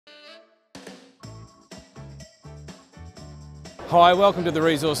Hi, welcome to the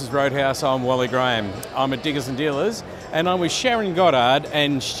Resources Roadhouse. I'm Wally Graham. I'm at Diggers and Dealers and I'm with Sharon Goddard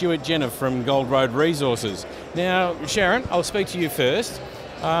and Stuart Jenner from Gold Road Resources. Now, Sharon, I'll speak to you first.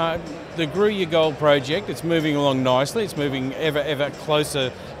 The Gruyere Gold project, it's moving along nicely. It's moving ever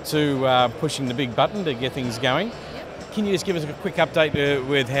closer to pushing the big button to get things going. Yep. Can you just give us a quick update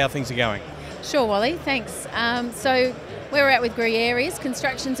with how things are going? Sure, Wally, thanks. So where we're at with Gruyere is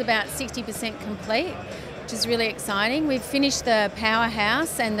construction's about 60% complete, which is really exciting. We've finished the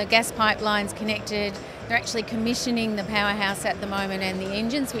powerhouse and the gas pipelines connected. They're actually commissioning the powerhouse at the moment and the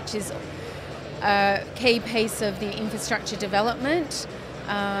engines, which is a key piece of the infrastructure development.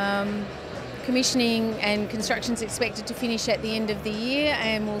 Commissioning and construction's expected to finish at the end of the year,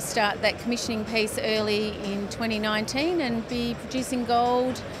 and we'll start that commissioning piece early in 2019 and be producing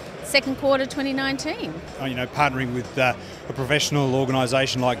gold second quarter 2019. Partnering with a professional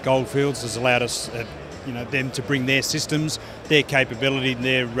organisation like Goldfields has allowed us, them to bring their systems, their capability, and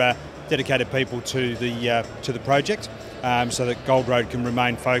their dedicated people to the project, so that Gold Road can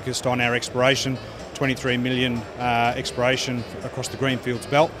remain focused on our exploration. 23 million exploration across the Greenfields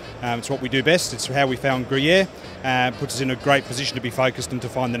belt. It's what we do best. It's how we found Gruyere. Puts us in a great position to be focused and to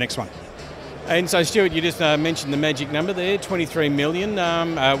find the next one. And so, Stuart, you just mentioned the magic number there, 23 million.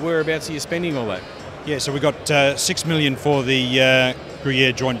 Whereabouts are you spending all that? Yeah, so we've got 6 million for the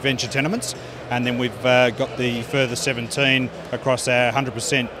Gruyere joint venture tenements, and then we've got the further 17 across our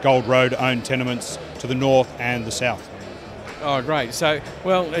 100% Gold Road owned tenements to the north and the south. Oh, great. So,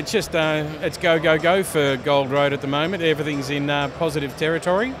 well, it's just, it's go for Gold Road at the moment. Everything's in positive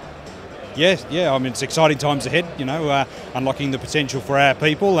territory. Yeah, it's exciting times ahead, unlocking the potential for our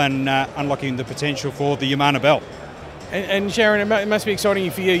people and unlocking the potential for the Yamana Belt. And Sharon, it must be exciting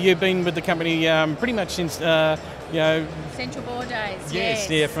for you. You've been with the company pretty much since, Central Board days, yes.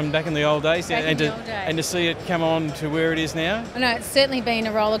 Yeah, from back in the old days. And to see it come on to where it is now? I know, it's certainly been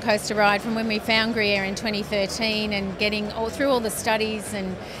a roller coaster ride from when we found Gruyere in 2013 and getting through all the studies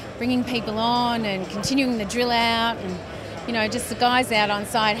and bringing people on and continuing the drill out. And, just the guys out on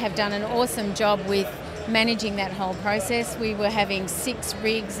site have done an awesome job with managing that whole process. We were having 6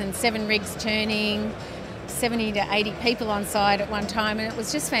 rigs and 7 rigs turning, 70 to 80 people on site at one time, and it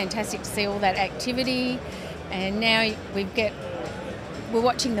was just fantastic to see all that activity. And now we're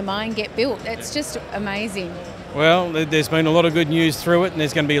watching the mine get built. It's just amazing. Well, there's been a lot of good news through it, and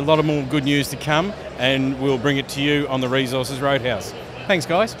there's going to be a lot of more good news to come, and we'll bring it to you on the Resources Roadhouse. Thanks,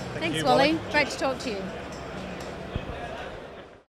 guys. Thanks, Wally. Great to talk to you.